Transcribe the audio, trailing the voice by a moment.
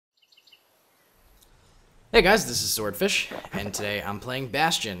Hey guys, this is Swordfish, and today I'm playing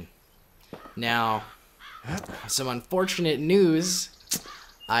Bastion. Now, some unfortunate news.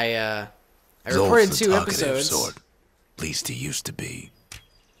 I recorded 2 episodes, sort. At least he used to be.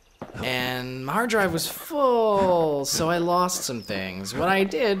 And my hard drive was full, so I lost some things. What I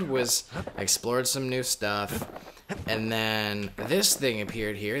did was I explored some new stuff, and then this thing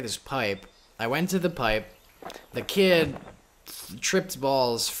appeared here, this pipe. I went to the pipe. The kid tripped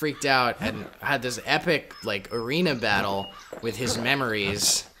balls, freaked out, and had this epic arena battle with his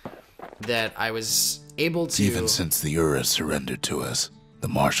memories that I was able to. Even since the Ura surrendered to us, the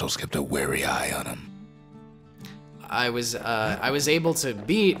marshals kept a wary eye on him. I was able to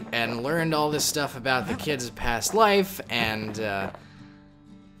beat and learned all this stuff about the kid's past life, and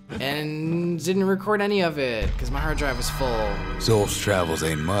didn't record any of it because my hard drive was full. Zolf's travels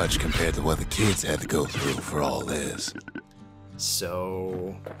ain't much compared to what the kids had to go through for all this.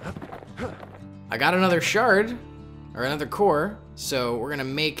 So I got another shard, or another core, so we're gonna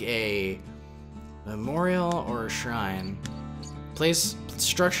make a memorial or a shrine. Place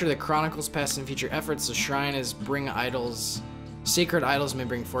structure that chronicles past and future efforts. The shrine is bring idols, sacred idols may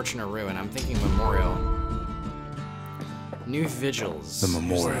bring fortune or ruin. I'm thinking memorial. New vigils. The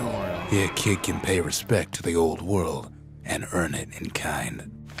memorial. Here, a kid can pay respect to the old world and earn it in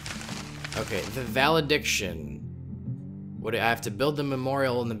kind. Okay, the valediction. What, I have to build the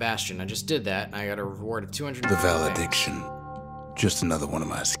memorial in the Bastion. I just did that, and I got a reward of 200. The valediction. Just another one of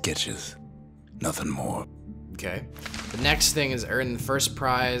my sketches. Nothing more. Okay. The next thing is earn the first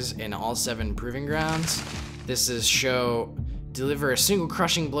prize in all 7 proving grounds. This is deliver a single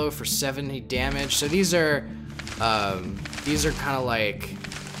crushing blow for 70 damage. So these are kind of like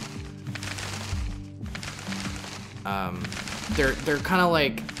they're kind of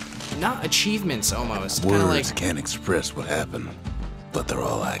like not achievements almost. Words like, can't express what happened, but they're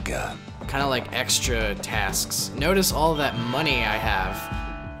all I got. Kind of like extra tasks. Notice all that money I have.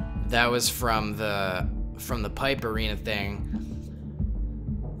 That was from the pipe arena thing.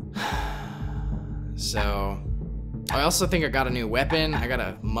 So I also think I got a new weapon. I got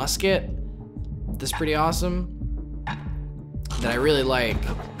a musket. That's pretty awesome. That I really like.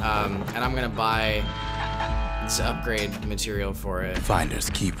 And I'm gonna buy this upgrade material for it. Finders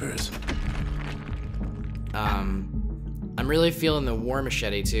keepers. I'm really feeling the war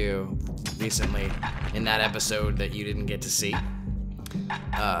machete too recently in that episode that you didn't get to see.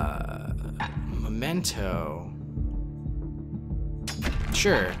 Memento.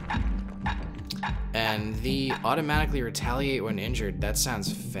 Sure. And the automatically retaliate when injured. That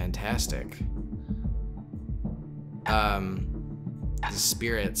sounds fantastic. The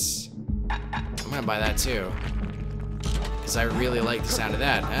spirits. I'm gonna buy that too. Because I really like the sound of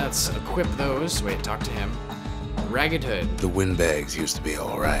that. Let's equip those. Wait, talk to him. Ragged Hood. The windbags used to be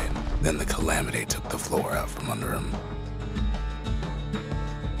alright. Then the calamity took the floor out from under him.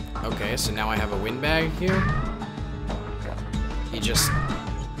 Okay, so now I have a windbag here. He just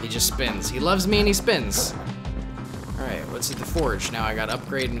spins. He loves me and he spins. Alright, what's at the forge? Now I got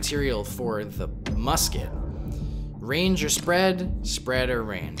upgrade material for the musket. Range or spread? Spread or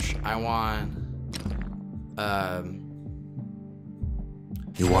range? I want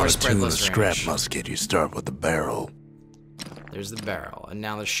you want to tune a scrap musket, you start with the barrel. There's the barrel. And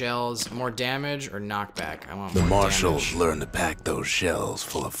now the shells, more damage or knockback? I want the more marshals damage. learn to pack those shells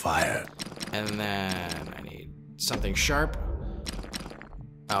full of fire. And then I need something sharp.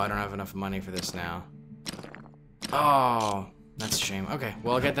 Oh, I don't have enough money for this now. Oh, that's a shame. Okay,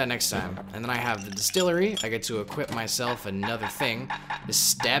 well, I'll get that next time. And then I have the distillery. I get to equip myself another thing. This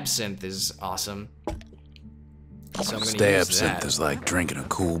stab synth is awesome. So I'm gonna use that. Synth is like drinking a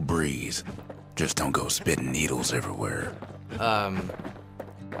cool breeze. Just don't go spitting needles everywhere.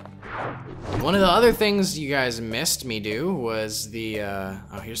 One of the other things you guys missed me do was the,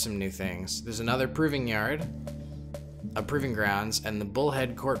 oh, here's some new things. There's another proving yard, proving grounds, and the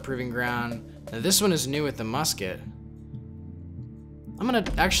Bullhead Court proving ground. Now this one is new with the musket. I'm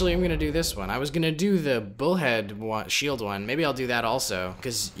gonna do this one. I was gonna do the Bullhead shield one. Maybe I'll do that also,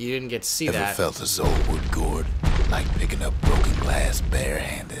 because you didn't get to see that. Ever felt a Zolwood gourd? Like picking up broken glass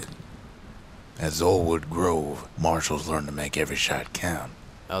barehanded. At Zolwood Grove, marshals learn to make every shot count.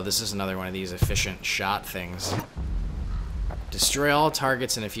 Oh, this is another one of these efficient shot things. Destroy all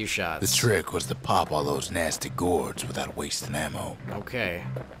targets in a few shots. The trick was to pop all those nasty gourds without wasting ammo. Okay.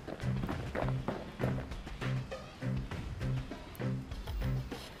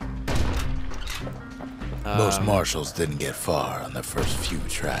 Most marshals didn't get far on their first few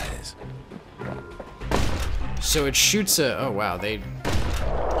tries. So it shoots a... Oh, wow, they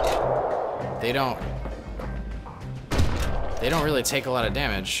don't really take a lot of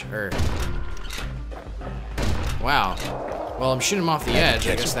damage, or... Wow. Well, I'm shooting them off the edge.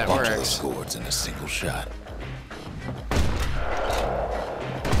 I guess that Catch a bunch of works. those gourds in a single shot.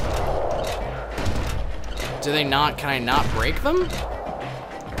 Do they not? Can I not break them?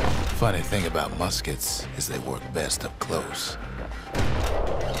 Funny thing about muskets is they work best up close.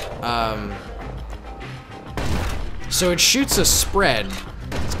 So it shoots a spread.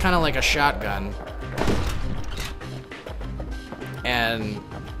 It's kind of like a shotgun. And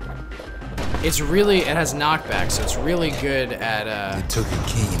it has knockback, so it's really good at, It took a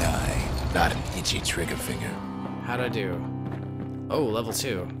keen eye, not an itchy trigger finger. how'd I do? Oh, level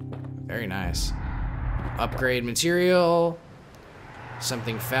 2. Very nice. Upgrade material.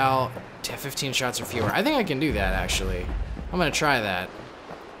 Something foul. 15 shots or fewer. I think I can do that, actually. I'm gonna try that.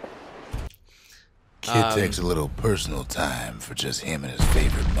 Kid takes a little personal time for just him and his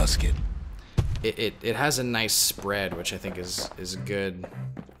favorite musket. It has a nice spread, which I think is a good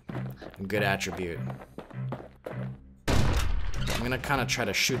attribute. I'm gonna kind of try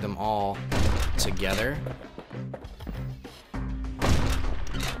to shoot them all together.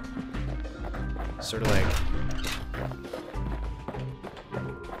 Sort of like.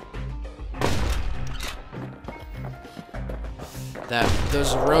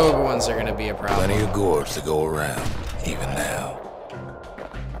 Those rogue ones are gonna be a problem. Plenty of gourds to go around, even now.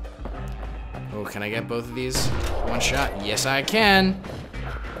 Oh, can I get both of these? One shot? Yes, I can.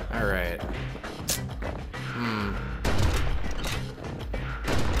 All right.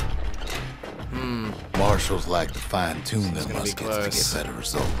 Marshals like to fine-tune their gonna be muskets close. to get better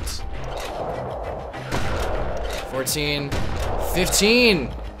results. 14,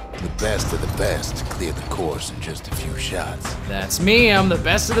 15. The best of the best clear the course in just a few shots. That's me. I'm the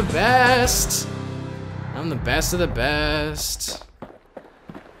best of the best. I'm the best of the best.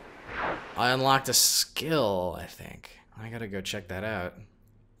 I unlocked a skill, I think. I gotta go check that out.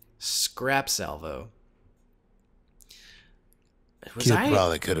 Scrap salvo. Kid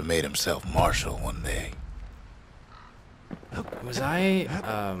probably could have made himself marshal one day. Was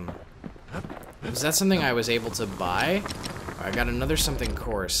that something I was able to buy? I got another something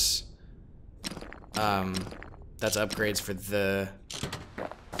course. That's upgrades for the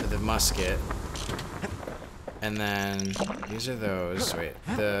musket. And then these are those. Wait,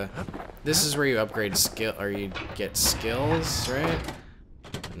 this is where you upgrade skill, or you get skills, right?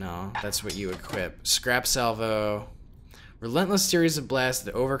 No, that's what you equip. Scrap salvo. Relentless series of blasts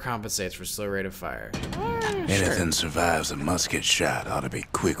that overcompensates for slow rate of fire. Anything survives a musket shot ought to be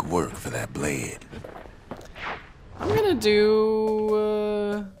quick work for that blade. I'm gonna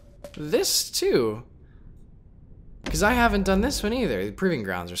do this too, because I haven't done this one either. The proving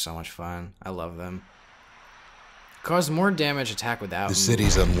grounds are so much fun. I love them. Cause more damage, attack without. The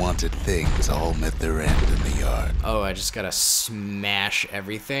city's unwanted things all met their end in the yard. Oh, I just gotta smash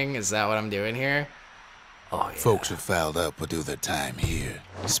everything. Is that what I'm doing here? Oh yeah. Folks who fouled up will do their time here,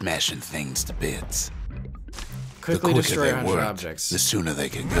 smashing things to bits. Quickly the quicker destroy they 100 worked, objects. the sooner they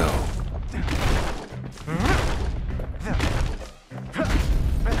could go.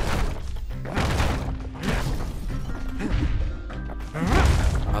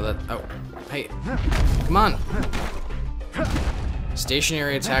 Oh, hey, come on.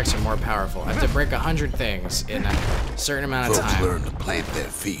 Stationary attacks are more powerful. I have to break 100 things in a certain amount of Folks time. learn to plant their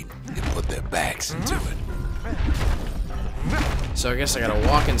feet and put their backs into it. So I guess I gotta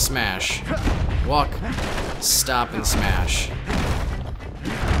walk and smash. Walk, stop, and smash.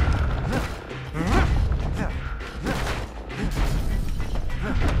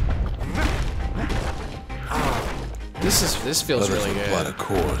 Oh, this feels Others really will plot a good.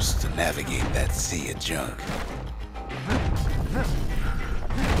 course to navigate that sea of junk.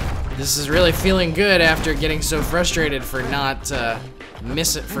 This is really feeling good after getting so frustrated for not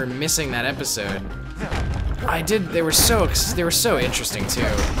missing that episode. They were so interesting too.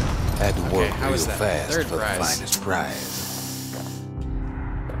 Had to work how real was that? fast Third for prize. the finest prize.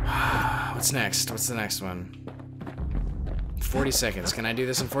 What's next? What's the next one? 40 seconds. Can I do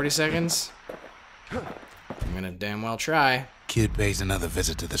this in 40 seconds? I'm gonna damn well try. Kid pays another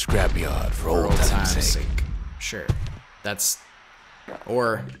visit to the scrapyard for For old time's sake. Sure. That's...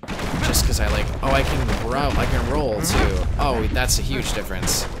 Or just because I like... Oh, I can roll too. Oh, that's a huge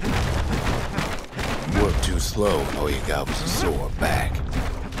difference. Work too slow and all you got was a sore back.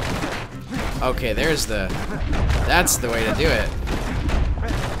 Okay, that's the way to do it.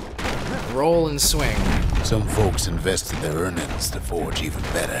 Roll and swing. Some folks invested their earnings to forge even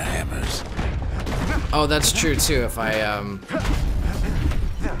better hammers. Oh, that's true too. If I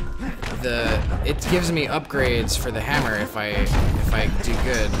it gives me upgrades for the hammer if I do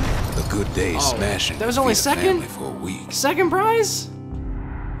good. A good day smashing. That was can only feed a second? family for a week. Second prize?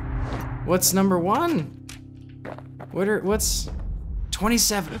 What's number one? What's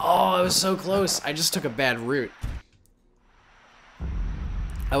 27? Oh, it was so close. I just took a bad route.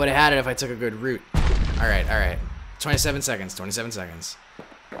 I would have had it if I took a good route. All right. 27 seconds, 27 seconds.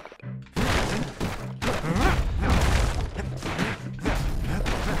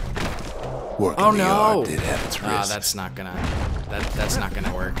 Working Oh the no! yard did have its Ah, risks. that's not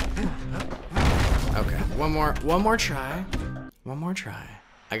gonna work. Okay, one more try. One more try.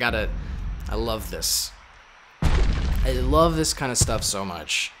 I love this. I love this kind of stuff so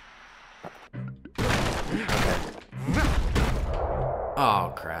much. Okay.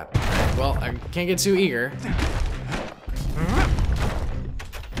 Oh crap. Alright, well, I can't get too eager.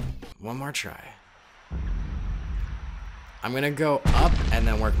 One more try. I'm gonna go up and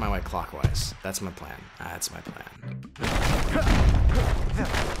then work my way clockwise. That's my plan. That's my plan.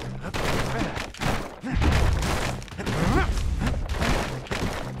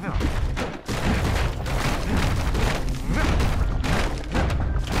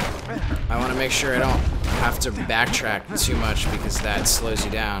 I want to make sure I don't have to backtrack too much because that slows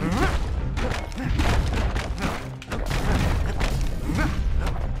you down.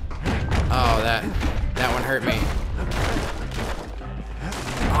 Oh, that one hurt me.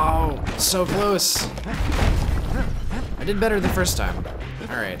 Oh, so close. I did better the first time.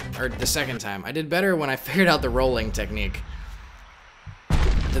 Alright, or the second time. I did better when I figured out the rolling technique.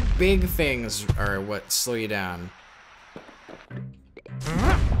 The big things are what slow you down.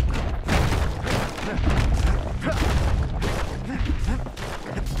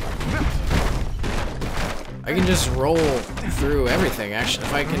 I can just roll through everything, actually.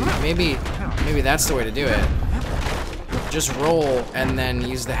 If I can, maybe that's the way to do it. Just roll and then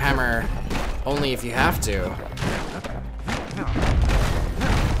use the hammer only if you have to.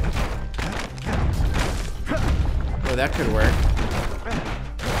 Oh, that could work.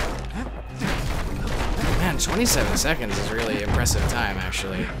 Man, 27 seconds is really impressive time,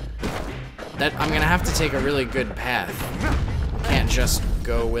 actually. I'm gonna have to take a really good path. Can't just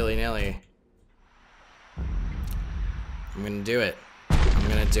go willy-nilly. I'm gonna do it. I'm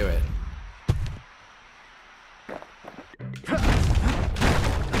gonna do it.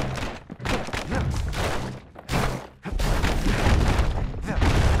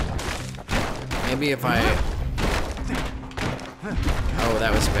 Maybe if I... Oh,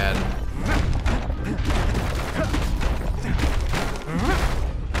 that was bad.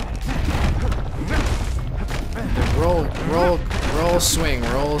 Roll, swing,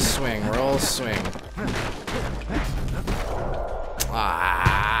 roll, swing, roll, swing.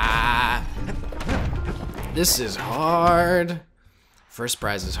 Ah, this is hard. First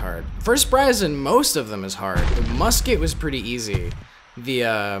prize is hard. First prize in most of them is hard. The musket was pretty easy.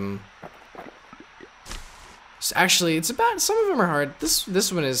 The actually, it's about, some of them are hard.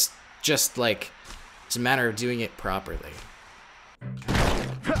 This one is just like, it's a matter of doing it properly.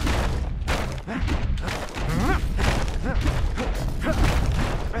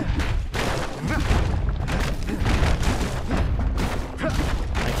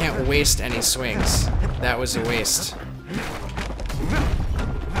 I can't waste any swings. That was a waste.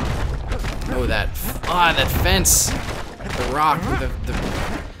 Oh, that fence! The rock,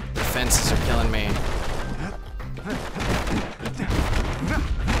 the fences are killing me.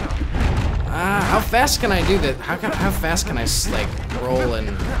 How fast can I do that? How fast can I like roll and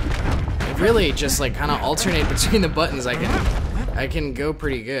really just like kind of alternate between the buttons? I can go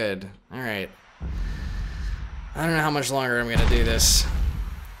pretty good. All right. I don't know how much longer I'm gonna do this.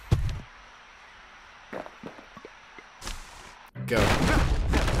 Go.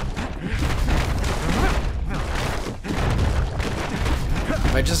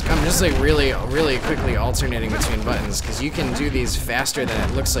 I'm just like really quickly alternating between buttons because you can do these faster than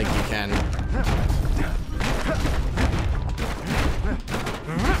it looks like you can.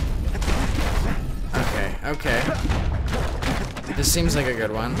 Okay. This seems like a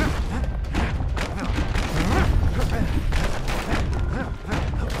good one.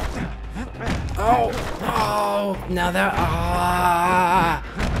 Oh, now that,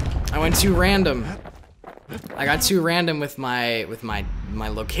 I went too random. I got too random with my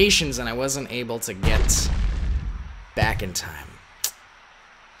locations and I wasn't able to get back in time.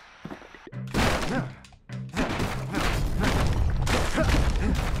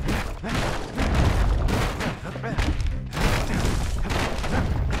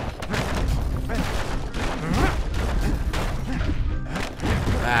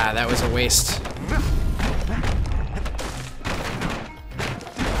 Ah, that was a waste.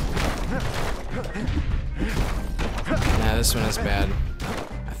 Nah, this one is bad,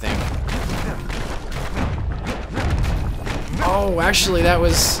 I think. Oh, actually, that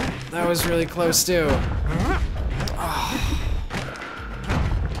was really close too.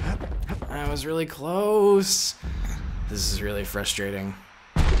 was really close. This is really frustrating.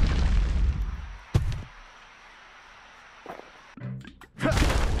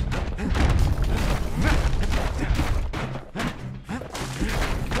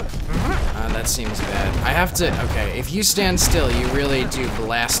 That seems bad. I have to, okay, if you stand still, you really do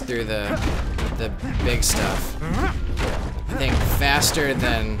blast through the big stuff. I think faster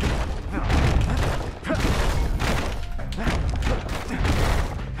than...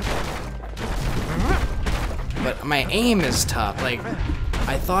 But my aim is tough. Like,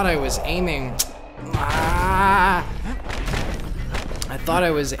 I thought I was aiming... I thought I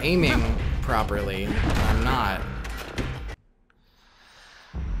was aiming properly. I'm not.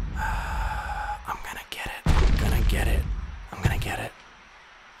 I'm gonna get it. I'm gonna get it. I'm gonna get it.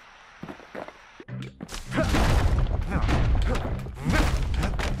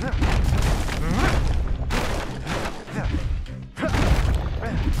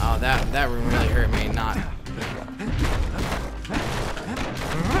 Oh, that really hurt me. Not.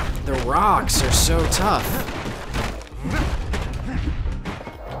 The rocks are so tough.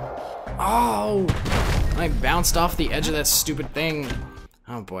 Oh! I bounced off the edge of that stupid thing.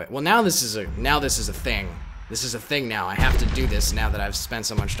 Oh boy. Well, now this is a thing. This is a thing now. I have to do this now that I've spent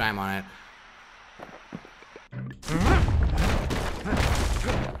so much time on it.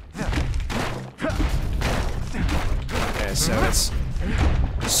 Okay, so it's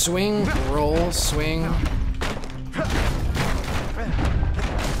swing, roll, swing.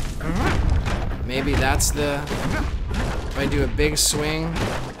 Maybe that's the... If I do a big swing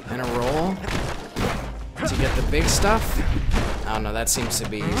and a roll to get the big stuff. Oh no, that seems to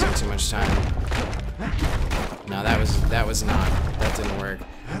be using too much time. No, that was not. That didn't work.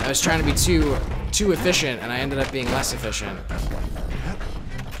 I was trying to be too efficient, and I ended up being less efficient.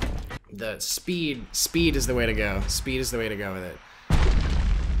 The speed is the way to go. Speed is the way to go with it.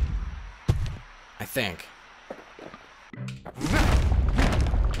 I think.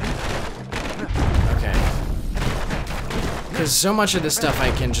 Okay. Because so much of this stuff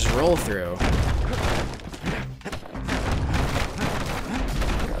I can just roll through.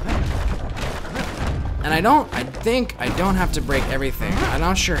 And I think I don't have to break everything. I'm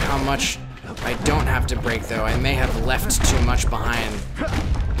not sure how much I don't have to break, though. I may have left too much behind.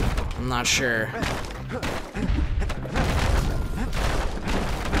 I'm not sure.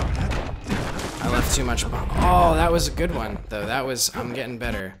 I left too much behind. Oh, that was a good one, though. That was, I'm getting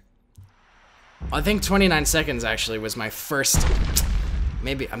better. I think 29 seconds, actually, was my first...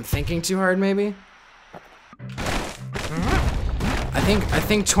 Maybe, I'm thinking too hard, maybe? I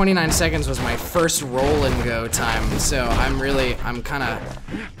think 29 seconds was my first roll and go time, so I'm kind of...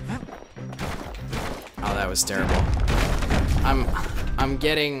 Oh, that was terrible. I'm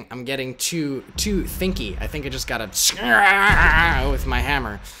getting too thinky. I think I just gotta with my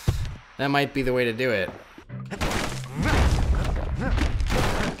hammer. That might be the way to do it.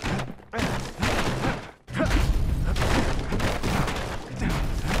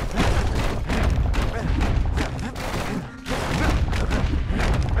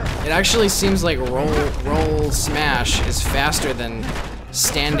 It actually seems like roll smash is faster than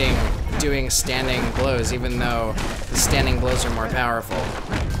doing standing blows, even though the standing blows are more powerful.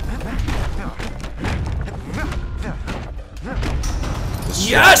 The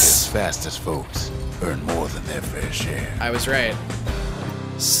Yes! Fastest folks earn more than their fair share. I was right.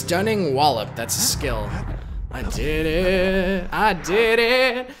 Stunning wallop, that's a skill. I did it. I did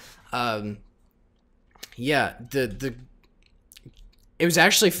it. Yeah, it was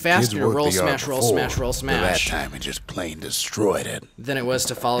actually faster to roll smash, roll smash, roll smash. That time it just plain destroyed it. Than it was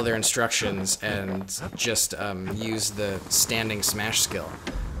to follow their instructions and just use the standing smash skill.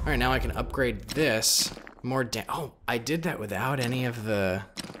 All right, now I can upgrade this. Oh, I did that without any of the...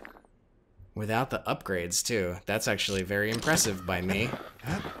 Without the upgrades, too. That's actually very impressive by me.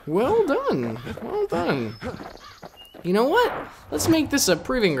 Well done. Well done. You know what? Let's make this a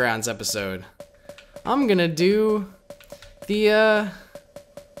Proving Grounds episode. I'm gonna do the,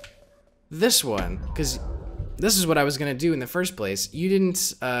 this one, because this is what I was gonna do in the first place. You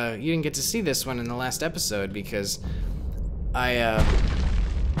didn't get to see this one in the last episode because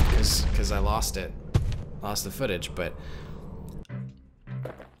because I lost the footage, but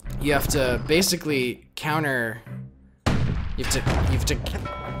you have to basically counter. You have to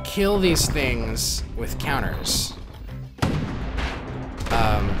kill these things with counters.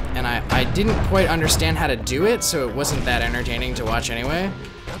 And I didn't quite understand how to do it, so it wasn't that entertaining to watch anyway.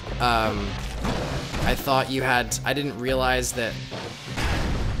 I thought I didn't realize that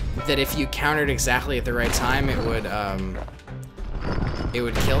if you countered exactly at the right time, it would, it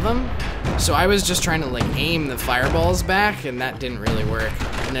would kill them. So I was just trying to like aim the fireballs back, and that didn't really work.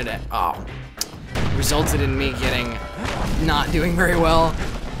 And it resulted in me not doing very well.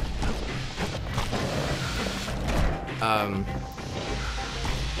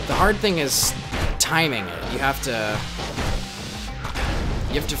 The hard thing is timing it. You have to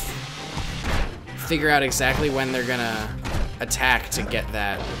figure out exactly when they're gonna attack to get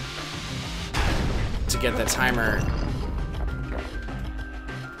that timer.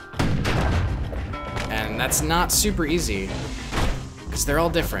 And that's not super easy because they're all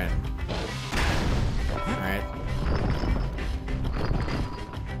different. All right.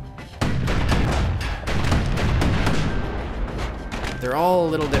 They're all a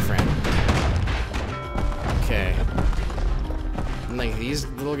little different. Okay. And like these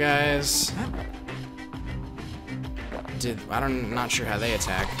little guys. I'm not sure how they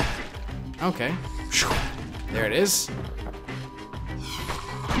attack. Okay. There it is.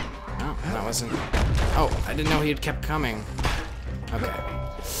 No, that wasn't. Oh, I didn't know he had kept coming. Okay.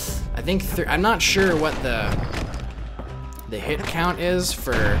 I think I'm not sure what the hit count is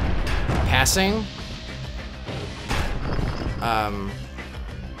for passing. I'm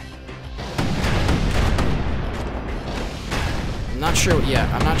not sure.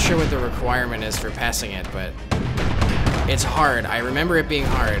 Yeah, I'm not sure what the requirement is for passing it, but it's hard. I remember it being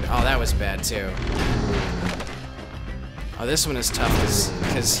hard. Oh, that was bad too. Oh, this one is tough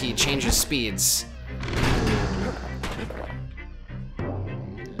because he changes speeds.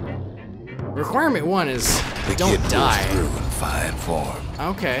 Requirement 1 is don't die. Through in fine form.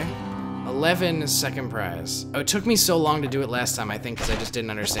 Okay. 11 is second prize. Oh, it took me so long to do it last time, I think, because I just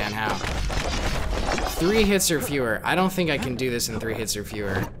didn't understand how. 3 hits or fewer. I don't think I can do this in 3 hits or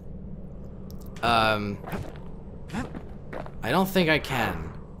fewer. I don't think I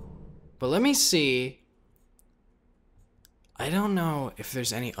can. But let me see. I don't know if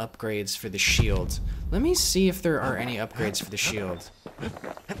there's any upgrades for the shield. Let me see if there are any upgrades for the shield.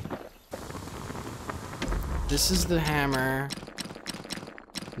 This is the hammer.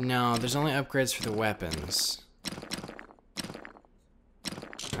 No, there's only upgrades for the weapons.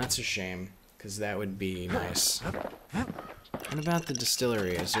 That's a shame, because that would be nice. What about the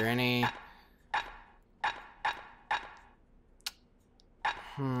distillery? Is there any...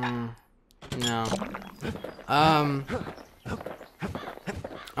 No. I'm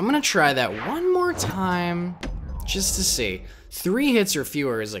gonna try that one more time, just to see. 3 hits or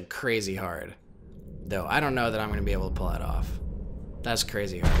fewer is like crazy hard. Though, I don't know that I'm gonna be able to pull that off. That's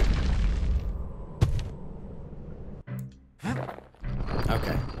crazy hard.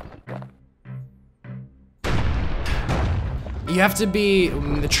 Okay. You have to be,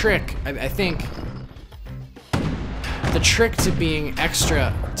 the trick, I think, the trick to being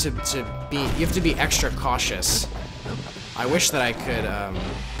extra, you have to be extra cautious. I wish that I could,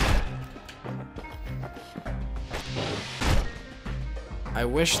 I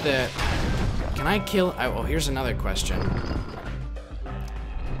wish that, can I kill, oh, here's another question.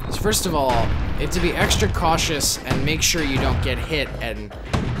 So first of all, you have to be extra cautious and make sure you don't get hit and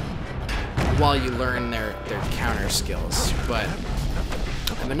while you learn their counter skills. But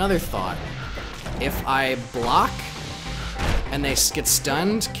I have another thought. If I block and they get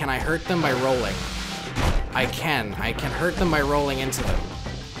stunned, can I hurt them by rolling? I can hurt them by rolling into them.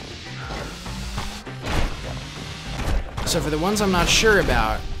 So for the ones I'm not sure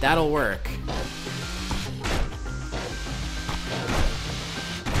about, that'll work.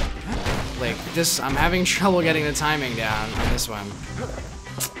 Like this, I'm having trouble getting the timing down on this one.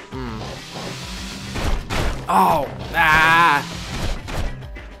 Oh, crap.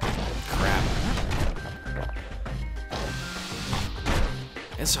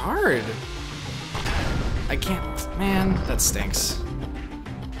 It's hard. I can't, man, that stinks.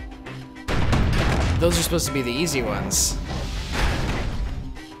 Those are supposed to be the easy ones.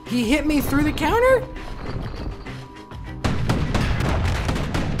 He hit me through the counter?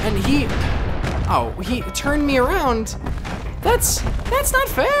 And he turned me around. That's not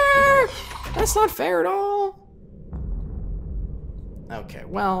fair. That's not fair at all. Okay,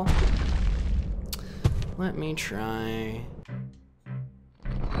 well, let me try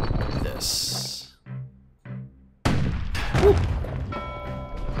this. Woo.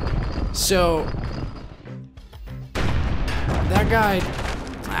 So, that guy,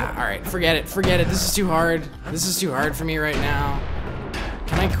 all right, forget it, this is too hard. This is too hard for me right now.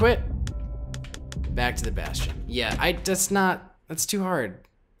 Can I quit? Back to the Bastion. Yeah, that's too hard.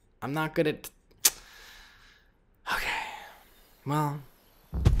 I'm not good at, okay. Well,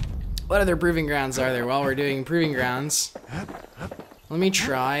 what other proving grounds are there while we're doing proving grounds? Let me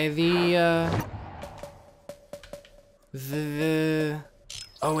try the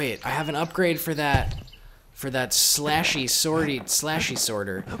Oh wait, I have an upgrade for that slashy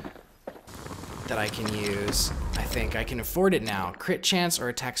sorter that I can use. I think I can afford it now. Crit chance or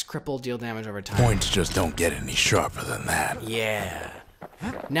attacks cripple, deal damage over time. Points just don't get any sharper than that. Yeah.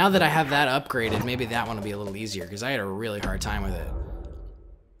 Now that I have that upgraded, maybe that one will be a little easier, because I had a really hard time with it.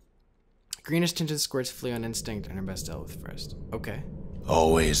 Greenish tinted squirts flee on instinct and are best dealt with first. Okay.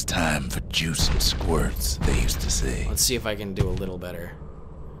 Always time for juice and squirts, they used to say. Let's see if I can do a little better.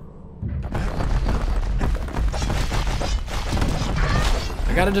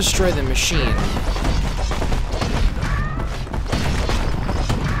 I gotta destroy the machine.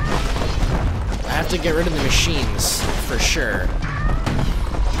 I have to get rid of the machines, for sure.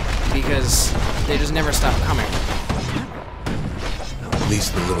 Because they just never stop coming. At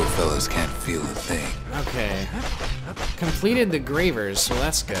least the little fellas can't feel a thing. Okay. Completed the gravers, so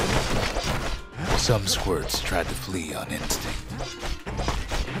that's good. Some squirts tried to flee on instinct.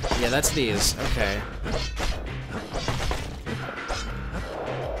 Yeah, that's these. Okay.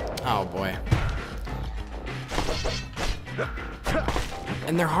 Oh boy.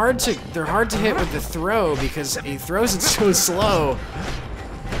 And they're hard to hit with the throw because he throws it so slow.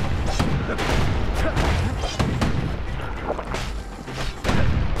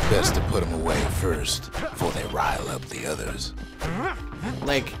 Best to put them away first before they rile up the others.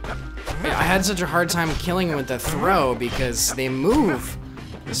 Like, I had such a hard time killing them with the throw because they move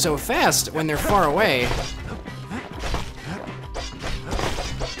so fast when they're far away.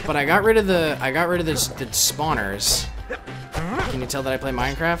 But I got rid of the spawners. Can you tell that I play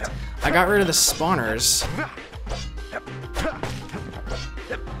Minecraft? I got rid of the spawners.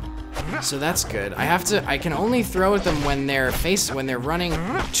 So that's good. I can only throw at them when they're running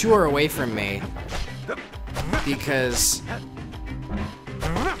to or away from me. Because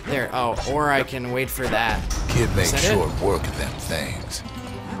or I can wait for that. Kid makes short work of them things.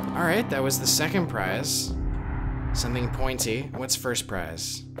 Alright, that was the second prize. Something pointy. What's first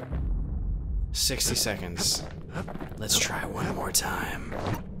prize? 60 seconds. Let's try one more time.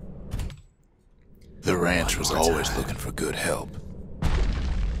 The ranch was always looking for good help.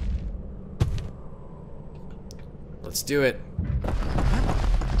 Let's do it.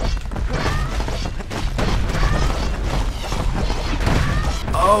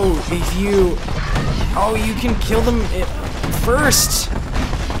 Oh, you can kill them first.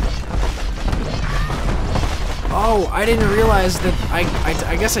 Oh, I didn't realize that.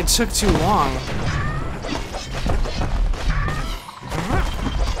 I guess I took too long.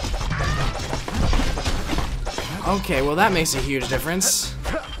 Okay, well that makes a huge difference.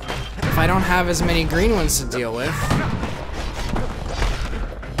 If I don't have as many green ones to deal with.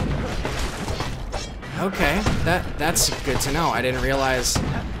 Okay, that's good to know. I didn't realize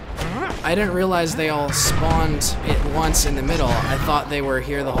they all spawned at once in the middle. I thought they were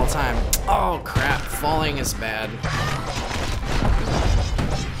here the whole time. Oh crap, falling is bad.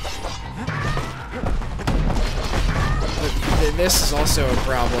 But this is also a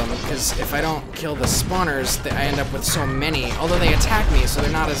problem, because if I don't kill the spawners, I end up with so many. Although they attack me, so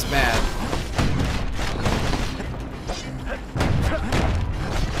they're not as bad.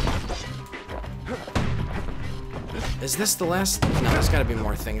 Is this the last? No, there's gotta be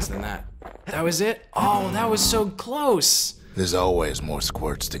more things than that. That was it? Oh, that was so close! There's always more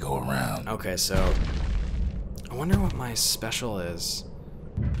squirts to go around. Okay, so I wonder what my special is.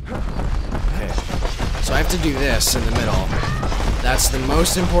 Okay, so I have to do this in the middle. That's the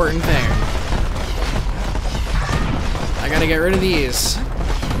most important thing. I gotta get rid of these.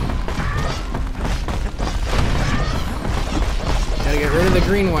 Gotta get rid of the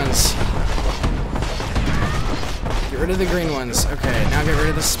green ones. Get rid of the green ones. Okay, now get rid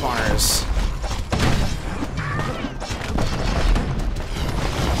of the spawners.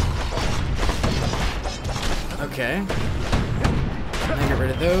 Okay. Now get rid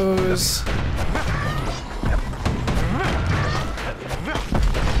of those.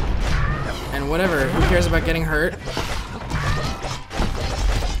 And whatever, who cares about getting hurt?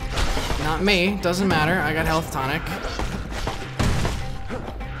 Not me, doesn't matter, I got health tonic.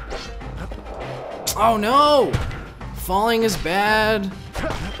 Oh no! Falling is bad.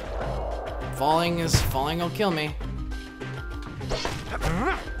 Falling will kill me.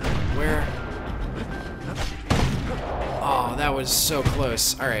 Where? Oh, that was so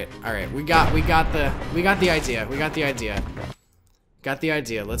close. All right. We got the idea. Got the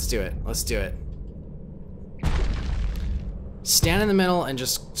idea. Let's do it. Stand in the middle and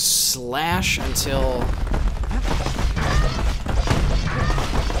just slash until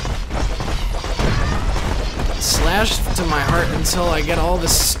slash to my heart until I get all the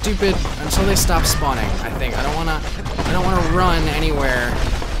until they stop spawning. I think I don't wanna run anywhere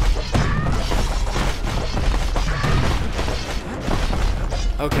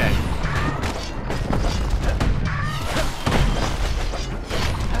Okay.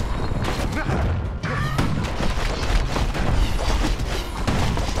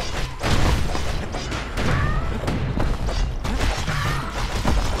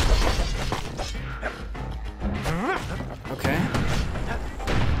 Okay. I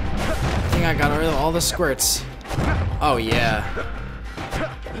think I got rid of all the squirts. Oh, yeah.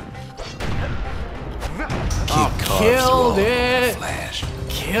 Oh, killed it! Flash.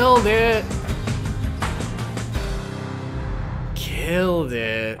 Killed it! Killed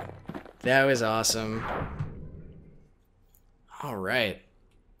it. That was awesome. Alright.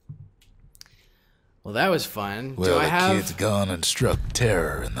 Well, that was fun. Well, Do I have... the kid's gone and struck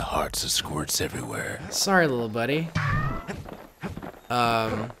terror in the hearts of squirts everywhere. Sorry, little buddy.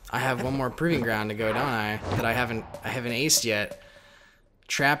 I have one more proving ground to go, don't I? That I haven't aced yet.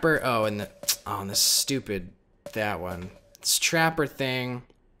 Trapper. Oh, and this stupid that one. This trapper thing.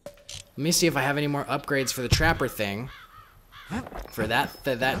 Let me see if I have any more upgrades for the trapper thing. For that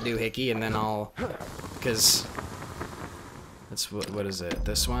doohickey, and then I'll, cause that's what is it?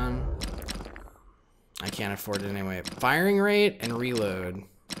 This one. I can't afford it anyway. Firing rate and reload,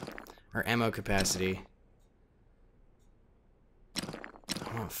 or ammo capacity.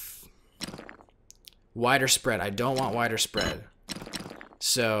 I want wider spread. I don't want wider spread.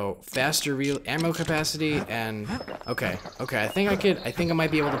 So faster ammo capacity and okay. I think I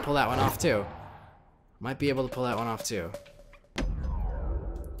might be able to pull that one off too. Might be able to pull that one off too.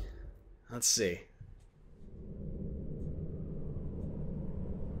 Let's see.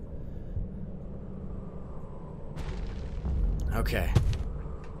 Okay.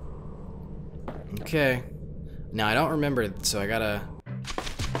 Okay. Now I don't remember, so I gotta.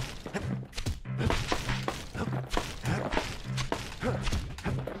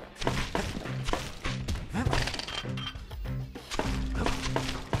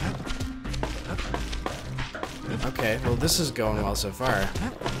 Okay, well this is going well so far.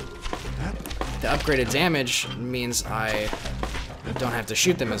 The upgraded damage means I don't have to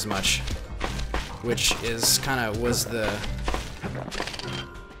shoot them as much, which is that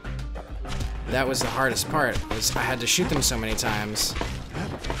was the hardest part, was I had to shoot them so many times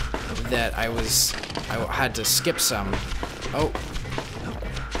that I had to skip some. Oh.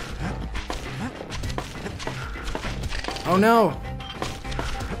 Oh no.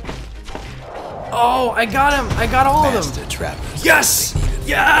 Oh, I got him. I got all of them. Yes!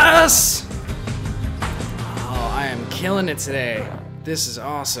 Yes! Oh, I am killing it today. This is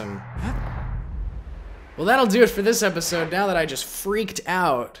awesome. Well, that'll do it for this episode now that I just freaked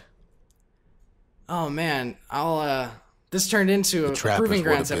out. Oh man, this turned into a Proving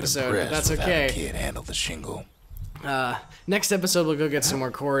Grounds episode, but that's okay. Kid handle the shingle. Next episode we'll go get some more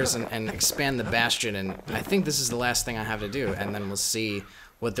cores and expand the Bastion, and I think this is the last thing I have to do, and then we'll see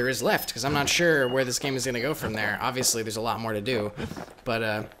what there is left, because I'm not sure where this game is going to go from there. Obviously, there's a lot more to do,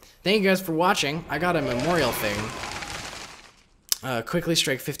 but thank you guys for watching. I got a memorial thing. Quickly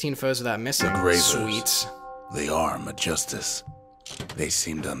strike 15 foes without missing. Sweet. The arm of justice. They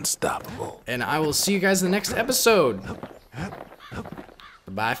seemed unstoppable. And I will see you guys in the next episode.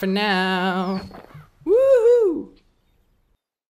 Bye for now.